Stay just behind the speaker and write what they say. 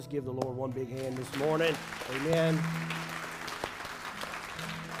Let's give the Lord one big hand this morning. Amen.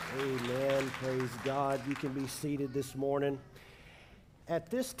 Amen. Praise God. You can be seated this morning. At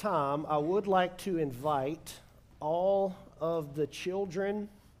this time, I would like to invite all of the children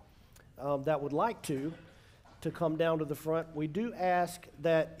that would like to come down to the front. We do ask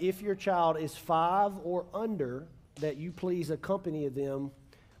that if your child is 5 or under, that you please accompany them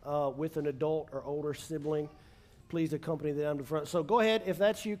with an adult or older sibling. Please accompany them to the front. So go ahead, if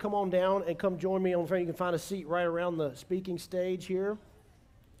that's you, come on down and come join me on the front. You can find a seat right around the speaking stage here.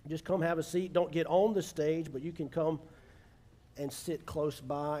 Just come have a seat. Don't get on the stage, but you can come and sit close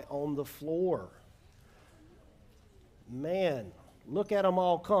by on the floor. Man, look at them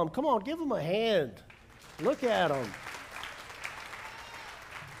all come. Come on, give them a hand. Look at them.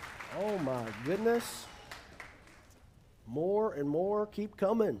 Oh my goodness. More and more keep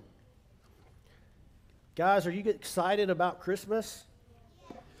coming. Guys, are you excited about Christmas?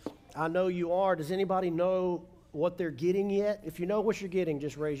 I know you are. Does anybody know what they're getting yet? If you know what you're getting,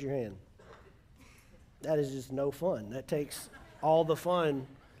 just raise your hand. That is just no fun. That takes all the fun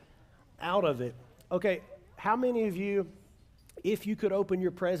out of it. Okay, how many of you, if you could open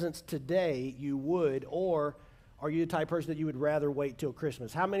your presents today, you would, or are you the type of person that you would rather wait till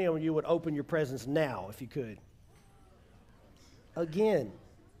Christmas? How many of you would open your presents now if you could? Again,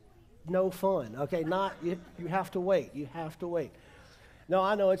 no fun. Okay, you have to wait. You have to wait. No,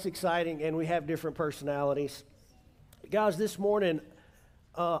 I know it's exciting, and we have different personalities. Guys, this morning,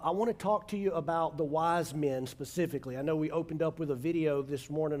 I want to talk to you about the wise men specifically. I know we opened up with a video this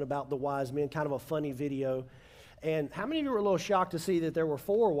morning about the wise men, kind of a funny video. And how many of you were a little shocked to see that there were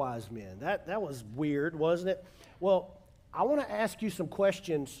 4 wise men? That was weird, wasn't it? Well, I want to ask you some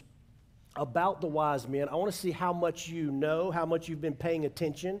questions about the wise men. I want to see how much you know, how much you've been paying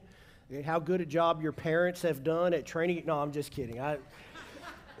attention, how good a job your parents have done at training. No, I'm just kidding.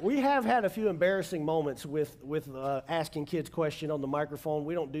 We have had a few embarrassing moments with asking kids questions on the microphone.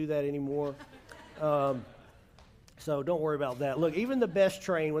 We don't do that anymore. So don't worry about that. Look, even the best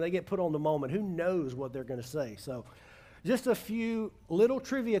trained, when they get put on the moment, who knows what they're going to say? So just a few little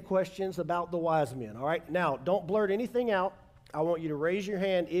trivia questions about the wise men, all right? Now, don't blurt anything out. I want you to raise your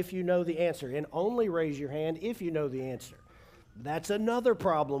hand if you know the answer, and only raise your hand if you know the answer. That's another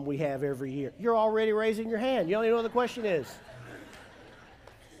problem we have every year. You're already raising your hand. You don't even know what the question is.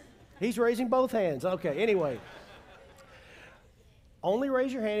 He's raising both hands. Okay, anyway. Only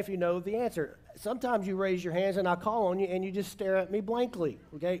raise your hand if you know the answer. Sometimes you raise your hands and I call on you and you just stare at me blankly.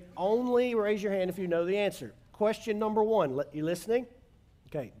 Okay, only raise your hand if you know the answer. Question number 1. You listening?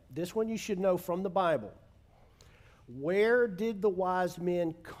 Okay, this one you should know from the Bible. Where did the wise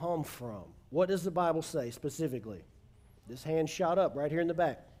men come from? What does the Bible say specifically? This hand shot up right here in the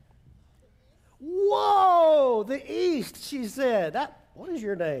back. Whoa, the East, she said. What is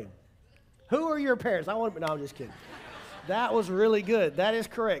your name? Who are your parents? No, I'm just kidding. That was really good. That is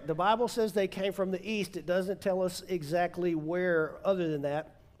correct. The Bible says they came from the East. It doesn't tell us exactly where other than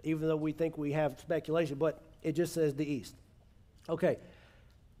that, even though we think we have speculation, but it just says the East. Okay,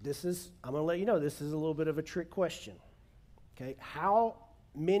 I'm going to let you know, this is a little bit of a trick question. Okay, how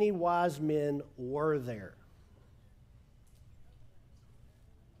many wise men were there?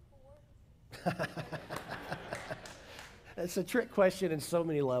 It's a trick question in so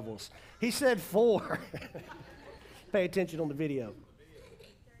many levels. He said 4. Pay attention on the video.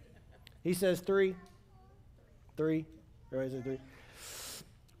 He says 3. 3. Or is it 3?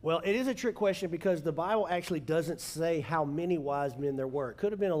 Well, it is a trick question because the Bible actually doesn't say how many wise men there were. It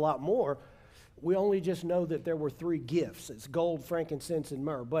could have been a lot more. We only just know that there were 3 gifts. It's gold, frankincense, and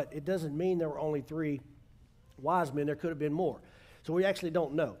myrrh. But it doesn't mean there were only 3 wise men. There could have been more. So we actually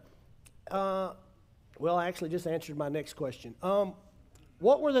don't know. Well, I actually just answered my next question.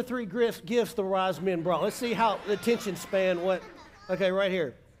 What were the 3 gifts the wise men brought? Let's see how the attention span went. Okay, right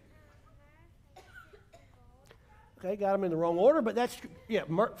here. Okay, got them in the wrong order, but that's,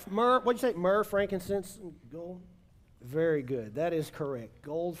 myrrh, what'd you say? Myrrh, frankincense, and gold? Very good. That is correct.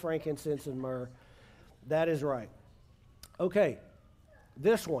 Gold, frankincense, and myrrh. That is right. Okay,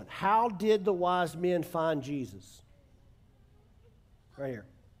 this one. How did the wise men find Jesus? Right here.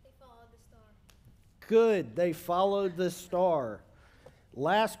 Good. They followed the star.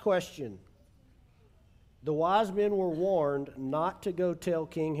 Last question. The wise men were warned not to go tell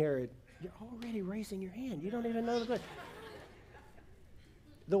King Herod. You're already raising your hand. You don't even know the question.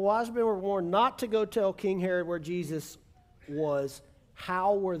 The wise men were warned not to go tell King Herod where Jesus was.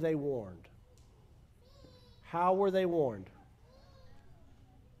 How were they warned? How were they warned?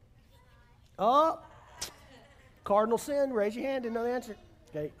 Oh, cardinal sin. Raise your hand. Didn't know the answer.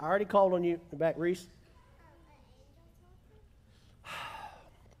 Okay, I already called on you. In the back, Reese.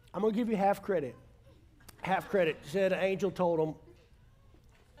 I'm going to give you half credit. Half credit. Said an angel told him.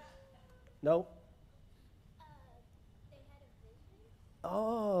 No?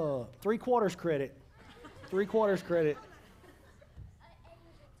 Oh, three quarters credit. Three quarters credit.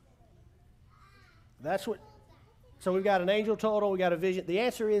 That's what. So we've got an angel told them, we got a vision. The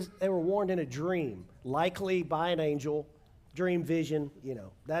answer is they were warned in a dream, likely by an angel. Dream, vision,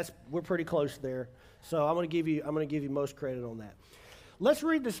 we're pretty close there. So I'm going to give you most credit on that. Let's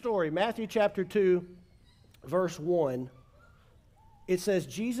read the story. Matthew chapter 2, verse 1. It says,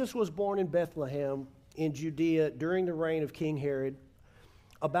 Jesus was born in Bethlehem in Judea during the reign of King Herod.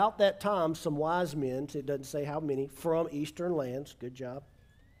 About that time, some wise men, it doesn't say how many, from eastern lands, good job,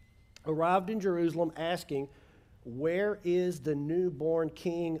 arrived in Jerusalem asking, "Where is the newborn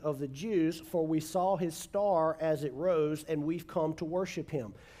King of the Jews? For we saw his star as it rose, and we've come to worship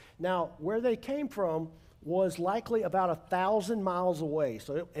him." Now, where they came from was likely about 1,000 miles away.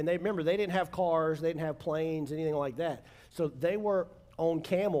 And they remember, they didn't have cars, they didn't have planes, anything like that. So they were on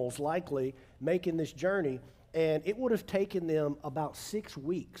camels, likely, making this journey. And it would have taken them about 6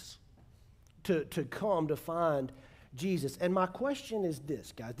 weeks to come to find Jesus. And my question is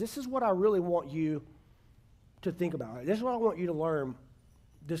this, guys. This is what I really want you to think about. Right? This is what I want you to learn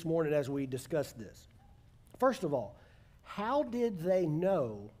this morning as we discuss this. First of all, how did they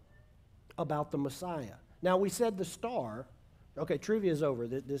know about the Messiah? Now, we said the star. Okay, trivia is over.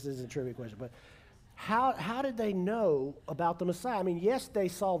 This isn't a trivia question. But how did they know about the Messiah? I mean, yes, they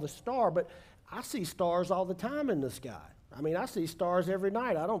saw the star, but I see stars all the time in the sky. I mean, I see stars every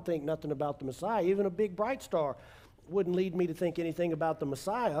night. I don't think nothing about the Messiah. Even a big bright star wouldn't lead me to think anything about the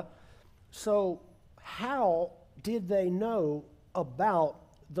Messiah. So how did they know about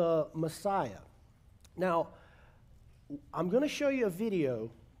the Messiah? Now, I'm going to show you a video.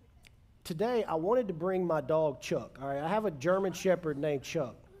 Today, I wanted to bring my dog, Chuck. All right, I have a German Shepherd named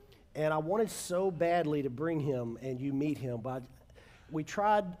Chuck, and I wanted so badly to bring him and you meet him, but we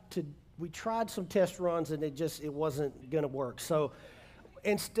tried some test runs, and it wasn't going to work. So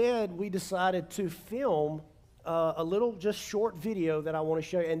instead, we decided to film a little just short video that I want to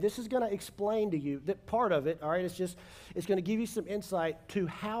show you, and this is going to explain to you that part of it. All right, it's going to give you some insight to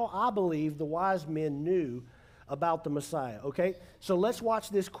how I believe the wise men knew about the Messiah. Okay, so let's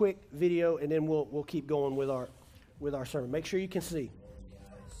watch this quick video, and then we'll keep going with our sermon. Make sure you can see.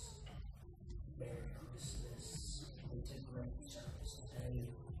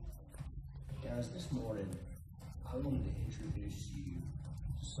 Guys, this morning I wanted to introduce you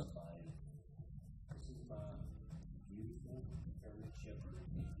to somebody. This is my beautiful German Shepherd.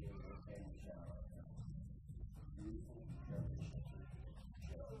 He's giving her family shower right now. Beautiful German Shepherd,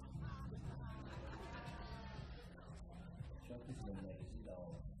 Chuck. Chuck is an amazing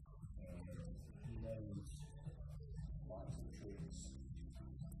dog, and he knows lots of tricks.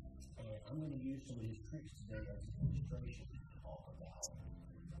 And I'm going to use some of his tricks today as an illustration to talk about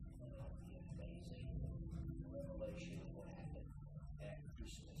the amazing revelation of what happened at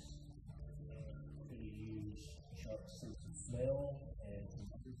Christmas. And we're going to use Chuck's sense of smell and some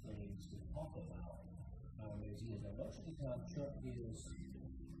other things to talk about how amazing he is. Now, most of the time, Chuck is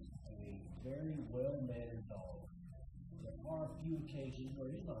a very well-mannered dog. There are a few occasions where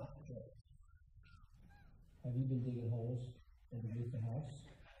he's not. Chuck, have you been digging holes underneath the house?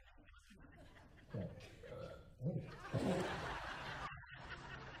 Chuck. Oh.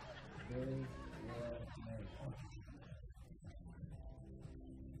 Very well mannered.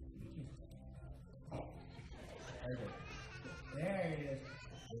 There he is.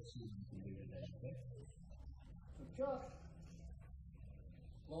 Let's see if we can do today, okay? So Chuck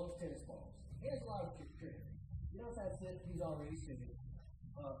loves tennis balls. He has a lot of tricks. You know, that's it. He's already sitting.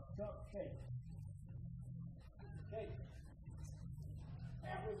 Chuck, shake. Shake.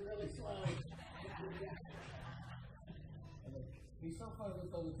 That was really slow. He's so fun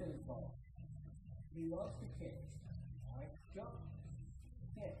with those tennis balls. He loves to catch. All right, jump,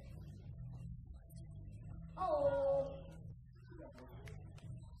 catch. Oh!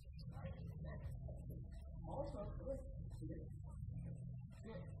 Also, sit.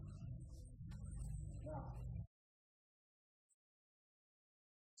 Now,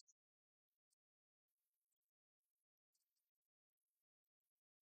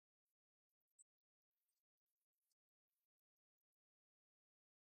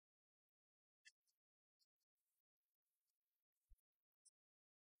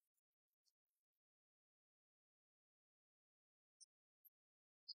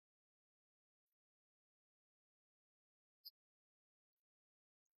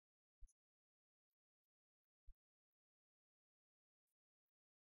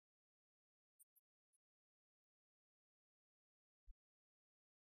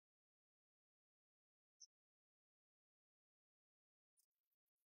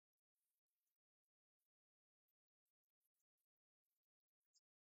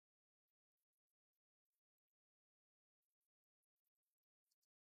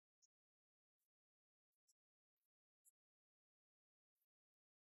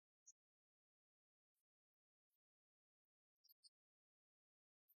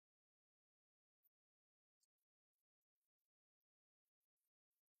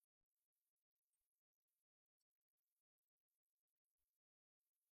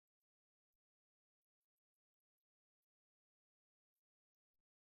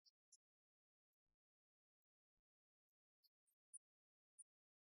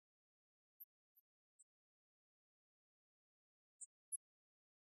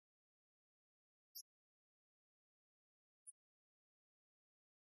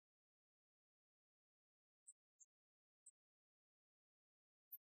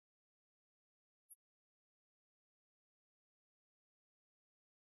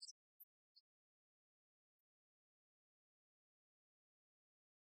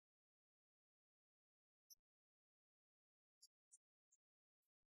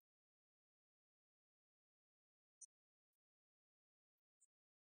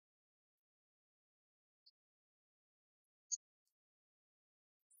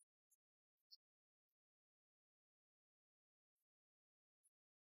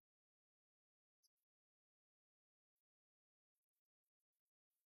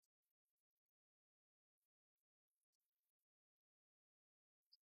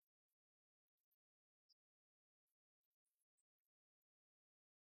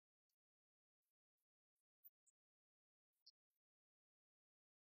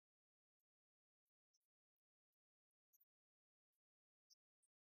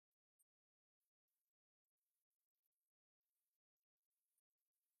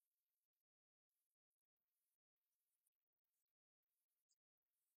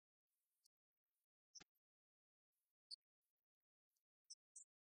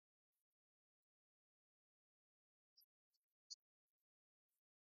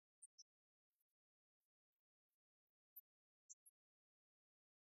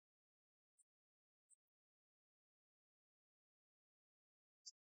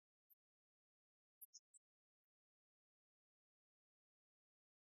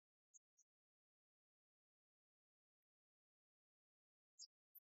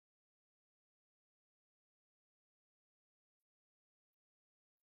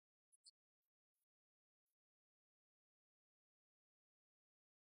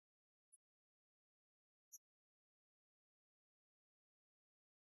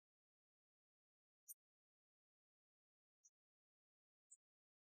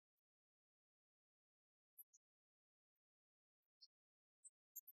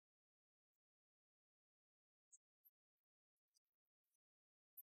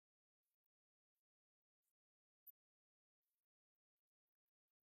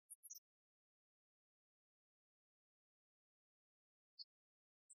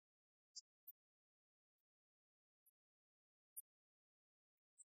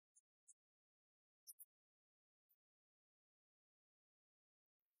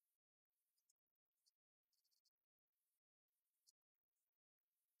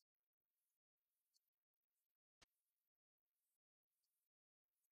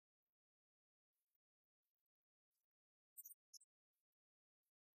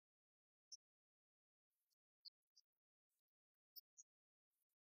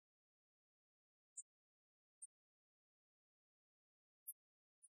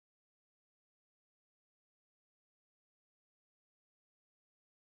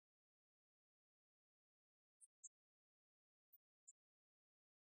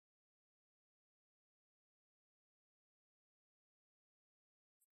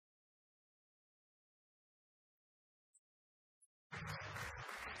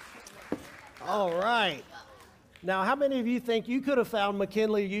 All right. Now, how many of you think you could have found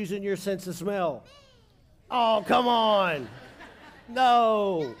McKinley using your sense of smell? Oh, come on.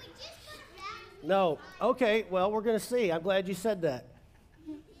 No. No. Okay, well, we're going to see. I'm glad you said that.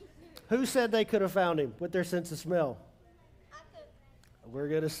 Who said they could have found him with their sense of smell? We're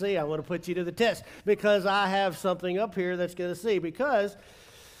going to see. I want to put you to the test because I have something up here that's going to see. Because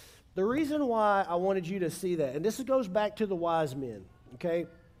the reason why I wanted you to see that, and this goes back to the wise men, okay?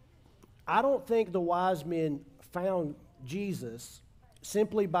 I don't think the wise men found Jesus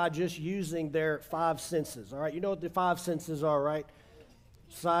simply by just using their five senses, all right? You know what the five senses are, right?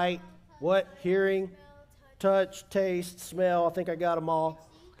 Sight, what? Hearing, touch, taste, smell. I think I got them all.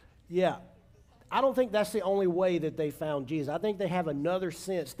 Yeah. I don't think that's the only way that they found Jesus. I think they have another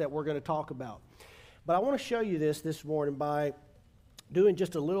sense that we're going to talk about. But I want to show you this morning by doing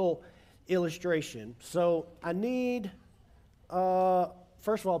just a little illustration. So I need,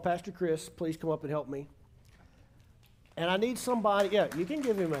 first of all, Pastor Chris, please come up and help me. And I need somebody, yeah, you can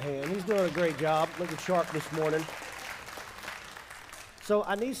give him a hand. He's doing a great job, looking sharp this morning. So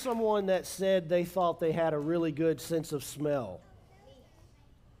I need someone that said they thought they had a really good sense of smell.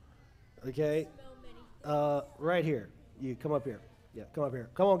 Okay? Right here. You come up here. Yeah, come up here.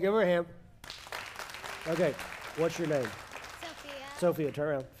 Come on, give her a hand. Okay, what's your name? Sophia. Sophia, turn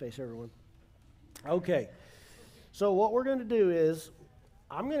around, face everyone. Okay, so what we're going to do is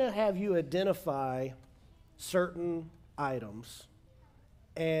I'm going to have you identify certain items,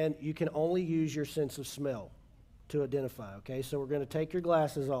 and you can only use your sense of smell to identify, okay? So we're going to take your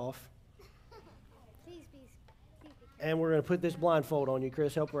glasses off, Please be and we're going to put this blindfold on you.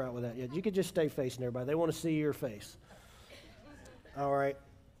 Chris, help her out with that. Yeah, you can just stay facing everybody. They want to see your face. All right.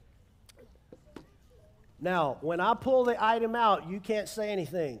 Now, when I pull the item out, you can't say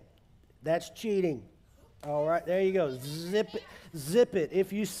anything. That's cheating. All right, there you go. Zip it. Zip it.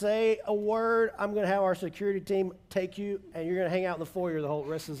 If you say a word, I'm going to have our security team take you, and you're going to hang out in the foyer the whole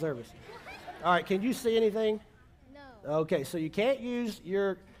rest of the service. All right, can you see anything? No. Okay, so you can't use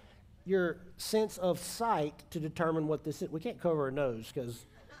your sense of sight to determine what this is. We can't cover her nose because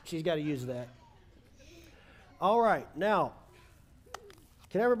she's got to use that. All right, now,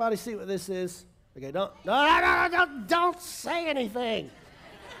 can everybody see what this is? Okay, don't say anything.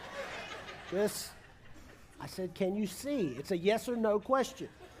 I said, can you see? It's a yes or no question.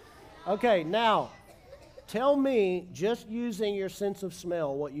 Okay, now, tell me, just using your sense of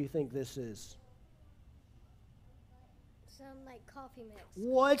smell, what you think this is. Some like coffee mix.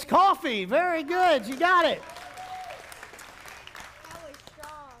 Well, it's coffee. Very good. You got it. That was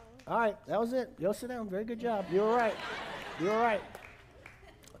strong. All right, that was it. Go sit down. Very good job. You were right. You were right.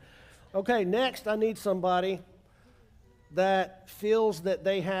 Okay, next I need somebody that feels that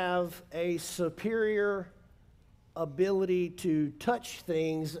they have a superior ability to touch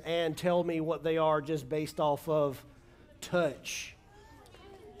things and tell me what they are just based off of touch.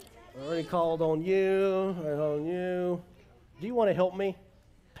 I already called on you. Do you want to help me,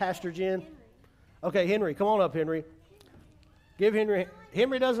 Pastor Jen? Okay, Henry, come on up, Henry. Give Henry.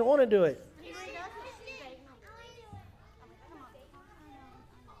 Henry doesn't want to do it.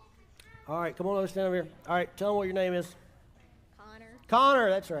 All right, come on over, stand over here. All right, tell them what your name is. Connor. Connor,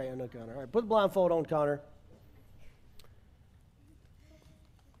 that's right, I know Connor. All right, put the blindfold on, Connor.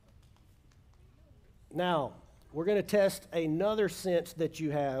 Now, we're going to test another sense that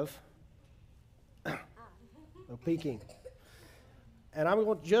you have of peeking. And I'm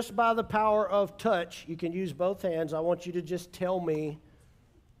going to, just by the power of touch, you can use both hands. I want you to just tell me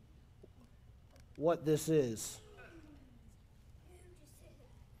what this is.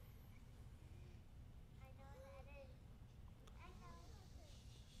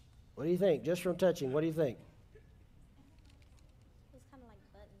 What do you think? Just from touching, what do you think? It's kind of like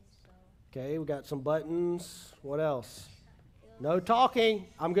buttons, so. Okay, we got some buttons. What else? No talking.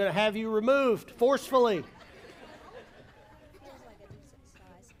 I'm going to have you removed forcefully. Feels like a decent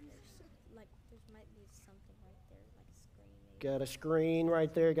size. There might be something right there, like a screen maybe. Got a screen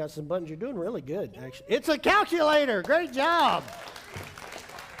right there. Got some buttons. You're doing really good, actually. It's a calculator. Great job.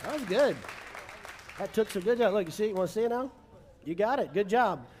 That was good. That took some good job. Look, you see? You want to see it now? You got it. Good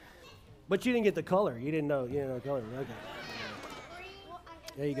job. But you didn't get the color. You didn't know the color. Okay.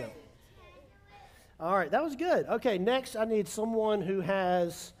 There you go. All right, that was good. Okay, next I need someone who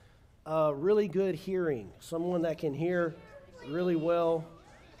has really good hearing, someone that can hear really well.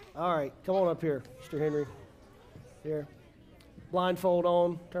 All right, come on up here, Mr. Henry. Here. Blindfold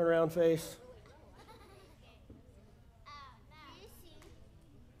on, turn around face.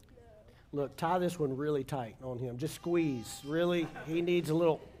 Look, tie this one really tight on him. Just squeeze. Really, he needs a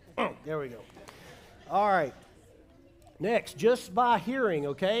little. There we go. All right. Next, just by hearing,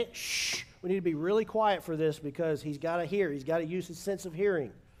 okay? Shh. We need to be really quiet for this because he's got to hear. He's got to use his sense of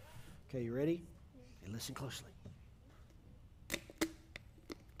hearing. Okay, you ready? Okay, listen closely.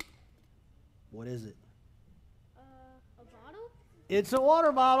 What is it? A bottle? It's a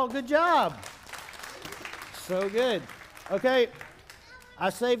water bottle. Good job. So good. Okay, I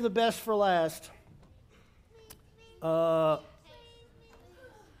saved the best for last.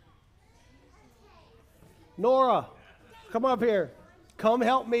 Nora, come up here. Come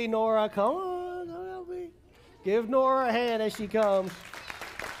help me, Nora. Come on, come help me. Give Nora a hand as she comes.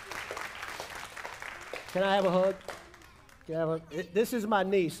 Can I have a hug? Can I have a, this is my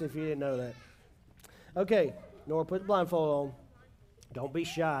niece, if you didn't know that. Okay, Nora, put the blindfold on. Don't be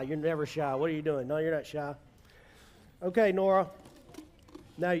shy. You're never shy. What are you doing? No, you're not shy. Okay, Nora.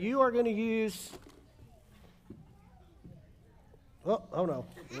 Now you are going to use... Oh no.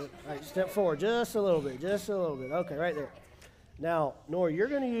 All right, step forward just a little bit, just a little bit. Okay, right there. Now, Nora, you're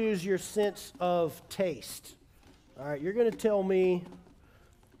going to use your sense of taste. All right, you're going to tell me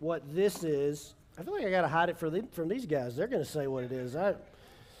what this is. I feel like I got to hide it from these guys. They're going to say what it is.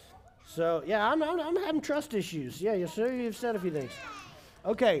 So, yeah, I'm having trust issues. Yeah, you've said a few things.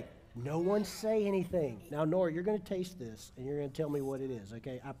 Okay, no one say anything. Now, Nora, you're going to taste this, and you're going to tell me what it is,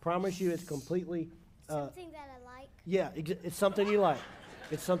 okay? I promise you it's completely... Something that I like. Yeah, it's something you like.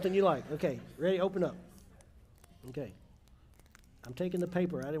 It's something you like. Okay, ready? Open up. Okay. I'm taking the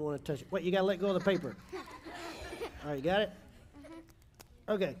paper. I didn't want to touch it. Wait, you got to let go of the paper. All right, you got it?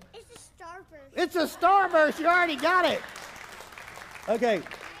 Okay. It's a Starburst. It's a Starburst. You already got it. Okay.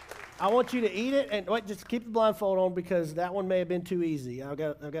 I want you to eat it, and wait, just keep the blindfold on because that one may have been too easy. I've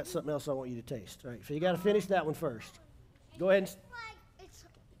got something else I want you to taste. All right, so you got to finish that one first. Go ahead. It's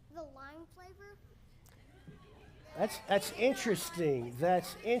the lime flavor. That's interesting.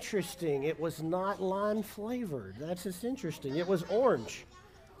 That's interesting. It was not lime flavored. That's just interesting. It was orange.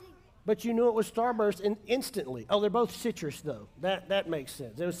 But you knew it was Starburst instantly. Oh, they're both citrus, though. That makes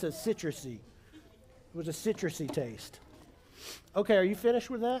sense. It was a citrusy. It was a citrusy taste. Okay, are you finished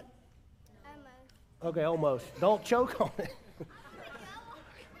with that? Almost. Okay, almost. Don't choke on it.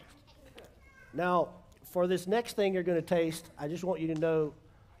 Now, for this next thing you're going to taste, I just want you to know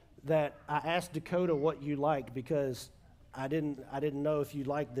that I asked Dakota what you liked because I didn't know if you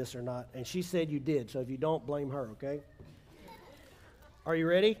liked this or not, and she said you did. So if you don't, blame her. Okay? Are you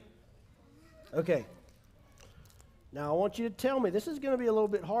ready? Okay. Now I want you to tell me. This is going to be a little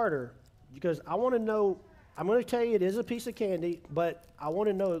bit harder because I want to know. I'm going to tell you it is a piece of candy, but I want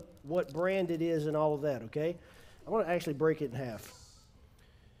to know what brand it is and all of that. Okay? I want to actually break it in half.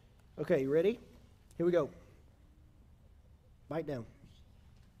 Okay, you ready? Here we go. Bite down.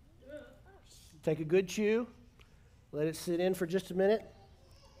 Take a good chew. Let it sit in for just a minute.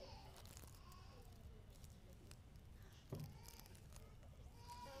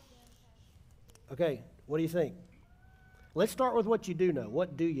 Okay, what do you think? Let's start with what you do know.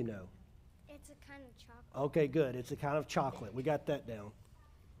 What do you know? It's a kind of chocolate. Okay, good. It's a kind of chocolate. We got that down.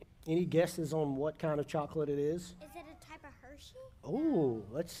 Any guesses on what kind of chocolate it is? Is it a type of Hershey? Oh,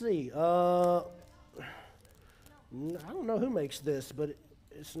 let's see. I don't know who makes this, but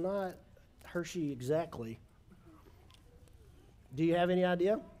it's not Hershey exactly. Do you have any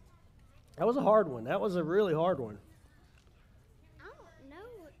idea? That was a hard one. That was a really hard one. I don't know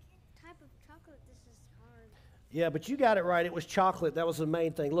what type of chocolate this is hard. Yeah, but you got it right. It was chocolate. That was the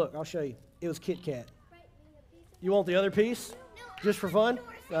main thing. Look, I'll show you. It was Kit Kat. You want the other piece? Just for fun?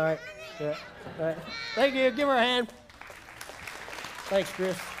 All right. Yeah. All right. Thank you. Give her a hand. Thanks,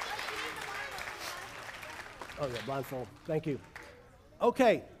 Chris. Oh, yeah, blindfold. Thank you.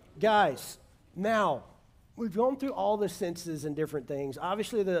 Okay, guys, now we've gone through all the senses and different things.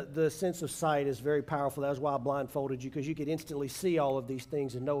 Obviously, the sense of sight is very powerful. That's why I blindfolded you, because you could instantly see all of these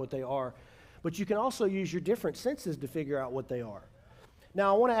things and know what they are. But you can also use your different senses to figure out what they are.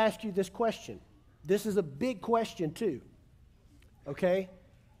 Now, I want to ask you this question. This is a big question, too. Okay?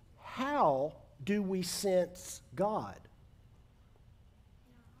 How do we sense God?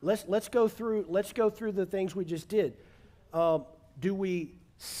 Let's go through the things we just did. Do we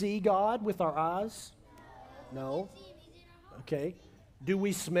see God with our eyes? No. Okay. Do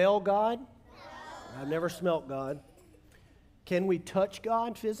we smell God? I've never smelt God. Can we touch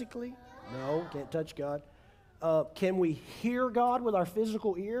God physically? No, can't touch God. Can we hear God with our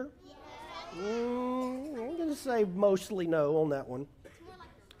physical ear? I'm going to say mostly no on that one.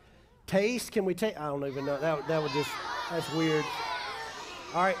 Taste, can we taste? I don't even know. That would just, that's weird.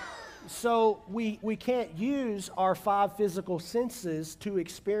 All right, so we can't use our 5 physical senses to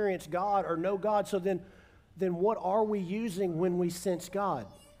experience God or know God. So then what are we using when we sense God?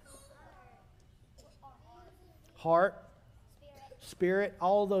 Heart, spirit,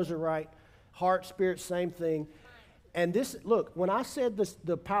 all of those are right. Heart, spirit, same thing. And this, look, when I said this,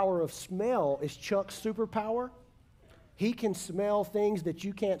 the power of smell is Chuck's superpower, he can smell things that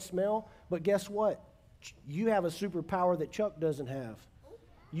you can't smell, but guess what? You have a superpower that Chuck doesn't have.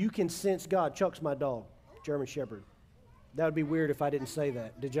 You can sense God. Chuck's my dog, German Shepherd. That would be weird if I didn't say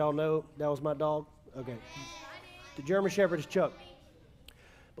that. Did y'all know that was my dog? Okay. The German Shepherd is Chuck.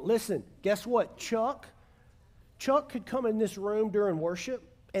 But listen, guess what? Chuck could come in this room during worship,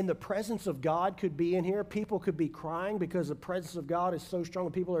 and the presence of God could be in here. People could be crying because the presence of God is so strong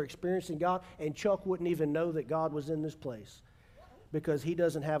and people are experiencing God, and Chuck wouldn't even know that God was in this place because he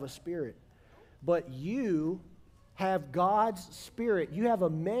doesn't have a spirit. But you have God's spirit. You have a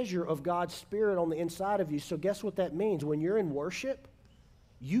measure of God's spirit on the inside of you. So guess what that means? When you're in worship,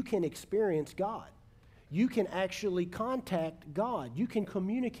 you can experience God. You can actually contact God. You can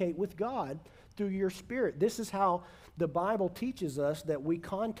communicate with God through your spirit. This is how the Bible teaches us that we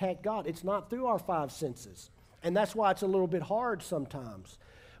contact God. It's not through our five senses. And that's why it's a little bit hard sometimes.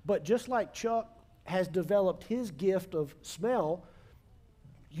 But just like Chuck has developed his gift of smell,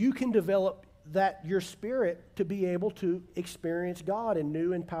 you can develop that your spirit to be able to experience God in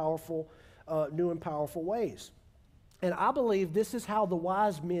new and powerful ways. And I believe this is how the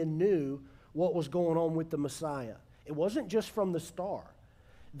wise men knew what was going on with the Messiah. It wasn't just from the star.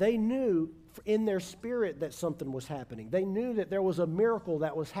 They knew in their spirit that something was happening. They knew that there was a miracle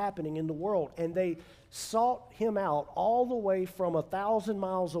that was happening in the world, and they sought him out all the way from 1,000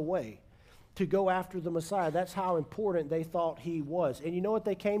 miles away to go after the Messiah. That's how important they thought he was. And you know what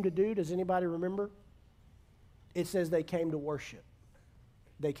they came to do? Does anybody remember? It says they came to worship.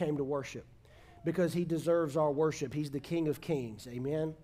 They came to worship because he deserves our worship. He's the King of Kings. Amen.